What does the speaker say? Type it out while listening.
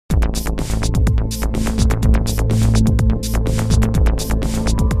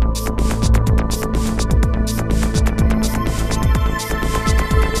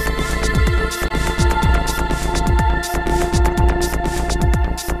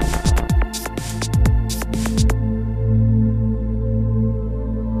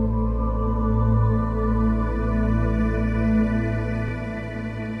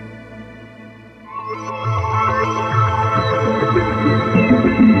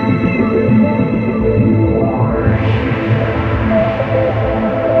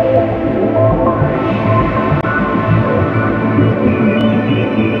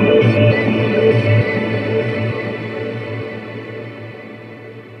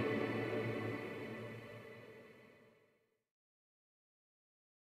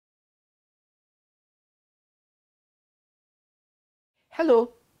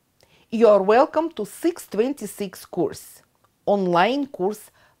Hello, you are welcome to 626 course, online course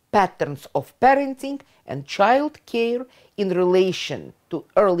Patterns of Parenting and Child Care in Relation to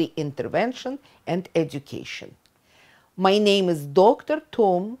Early Intervention and Education. My name is Dr.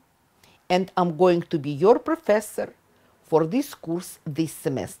 Toom, and I'm going to be your professor for this course this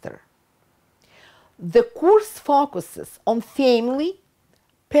semester. The course focuses on family,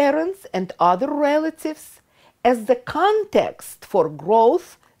 parents, and other relatives as the context for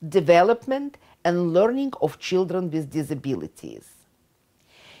growth, development, and learning of children with disabilities.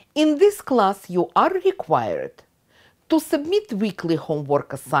 In this class, you are required to submit weekly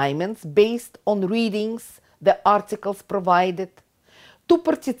homework assignments based on readings, the articles provided, to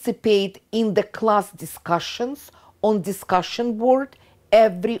participate in the class discussions on discussion board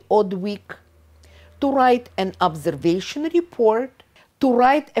every odd week, to write an observation report, to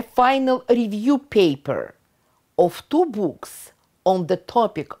write a final review paper of 2 books on the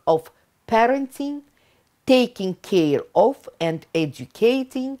topic of parenting, taking care of and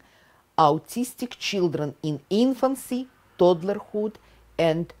educating autistic children in infancy, toddlerhood,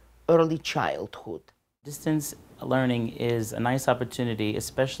 and early childhood. Distance learning is a nice opportunity,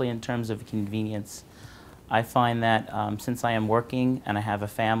 especially in terms of convenience. I find that since I am working and I have a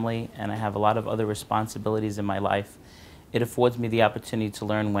family and I have a lot of other responsibilities in my life, it affords me the opportunity to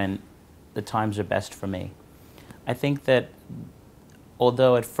learn when the times are best for me. I think that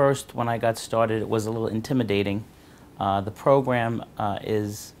although at first when I got started it was a little intimidating, the program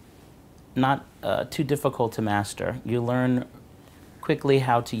is not too difficult to master. You learn quickly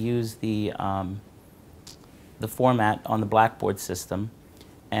how to use the format on the Blackboard system,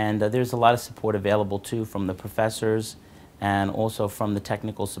 and there's a lot of support available too from the professors and also from the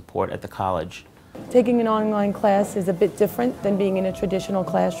technical support at the college. Taking an online class is a bit different than being in a traditional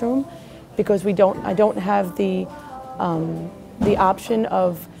classroom because I don't have the option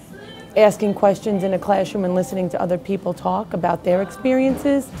of asking questions in a classroom and listening to other people talk about their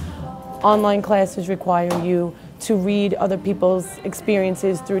experiences. Online classes require you to read other people's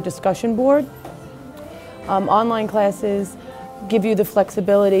experiences through discussion board. Online classes give you the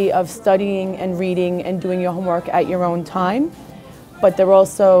flexibility of studying and reading and doing your homework at your own time, but they're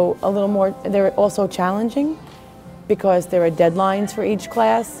also they're also challenging because there are deadlines for each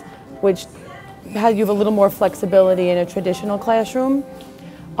class, which you have a little more flexibility in a traditional classroom.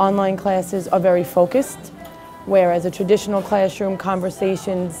 Online classes are very focused, whereas a traditional classroom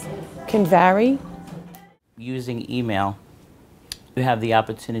conversations can vary. Using email, you have the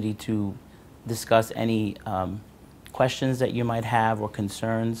opportunity to discuss any questions that you might have or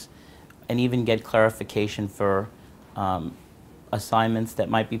concerns, and even get clarification for assignments that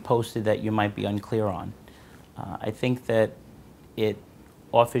might be posted that you might be unclear on. I think that it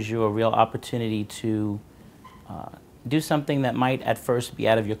offers you a real opportunity to do something that might at first be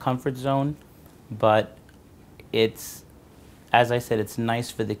out of your comfort zone, but it's, as I said, it's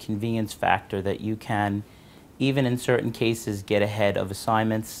nice for the convenience factor that you can, even in certain cases, get ahead of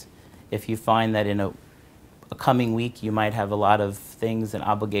assignments. If you find that in a coming week you might have a lot of things and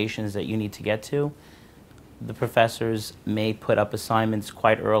obligations that you need to get to, the professors may put up assignments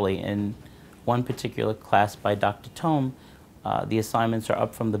quite early. In one particular class by Dr. Toom, the assignments are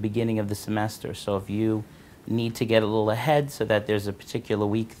up from the beginning of the semester. So if you need to get a little ahead so that there's a particular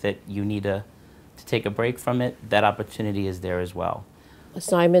week that you need to take a break from it, that opportunity is there as well.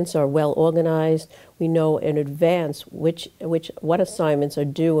 Assignments are well organized. We know in advance what assignments are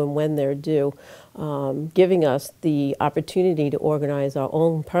due and when they're due, giving us the opportunity to organize our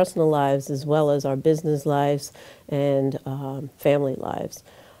own personal lives as well as our business lives and family lives.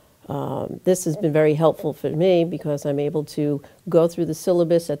 This has been very helpful for me because I'm able to go through the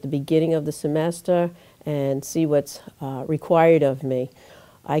syllabus at the beginning of the semester and see what's required of me.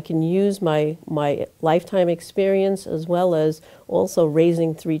 I can use my lifetime experience as well as also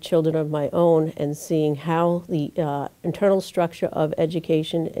raising 3 children of my own and seeing how the internal structure of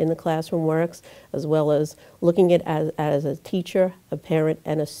education in the classroom works, as well as looking at it as a teacher, a parent,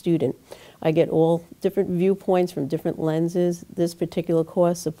 and a student. I get all different viewpoints from different lenses. This particular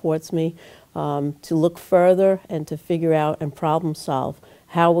course supports me to look further and to figure out and problem solve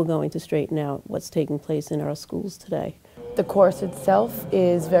how we're going to straighten out what's taking place in our schools today. The course itself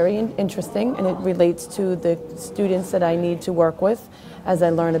is very interesting, and it relates to the students that I need to work with as I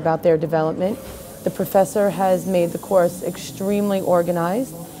learn about their development. The professor has made the course extremely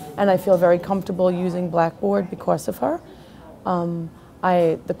organized, and I feel very comfortable using Blackboard because of her.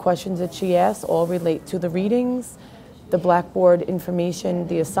 The questions that she asks all relate to the readings. The Blackboard information,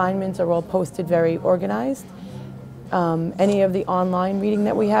 the assignments are all posted very organized. Any of the online reading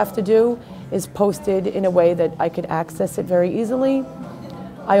that we have to do is posted in a way that I could access it very easily.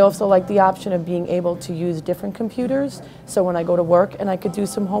 I also like the option of being able to use different computers, so when I go to work and I could do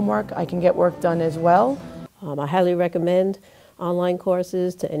some homework, I can get work done as well. I highly recommend online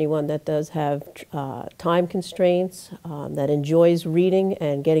courses to anyone that does have time constraints, that enjoys reading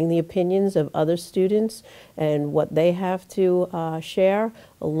and getting the opinions of other students and what they have to share,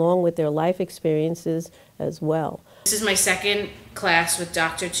 along with their life experiences as well. This is my second class with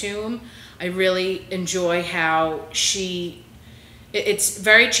Dr. Toom. I really enjoy how it's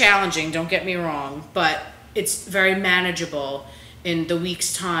very challenging, don't get me wrong, but it's very manageable in the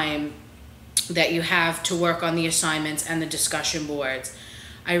week's time that you have to work on the assignments and the discussion boards.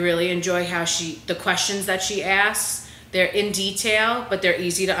 I really enjoy how the questions that she asks, they're in detail, but they're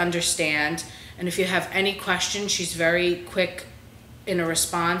easy to understand. And if you have any questions, she's very quick in a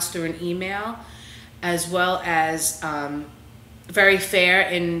response through an email, as well as very fair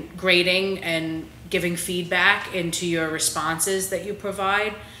in grading and giving feedback into your responses that you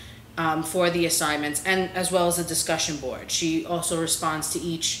provide for the assignments, and as well as a discussion board. She also responds to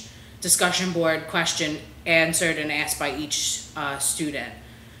each discussion board question answered and asked by each student,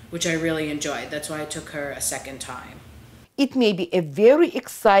 which I really enjoyed. That's why I took her a second time. It may be a very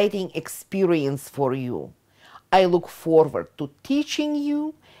exciting experience for you. I look forward to teaching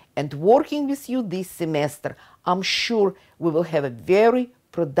you and working with you this semester. I'm sure we will have a very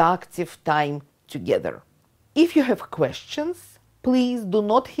productive time together. If you have questions, please do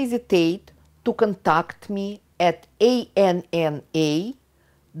not hesitate to contact me at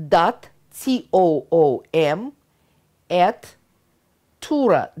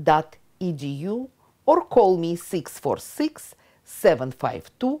anna.toom@tura.edu or call me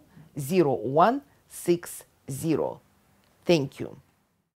 646-752-0160. Thank you.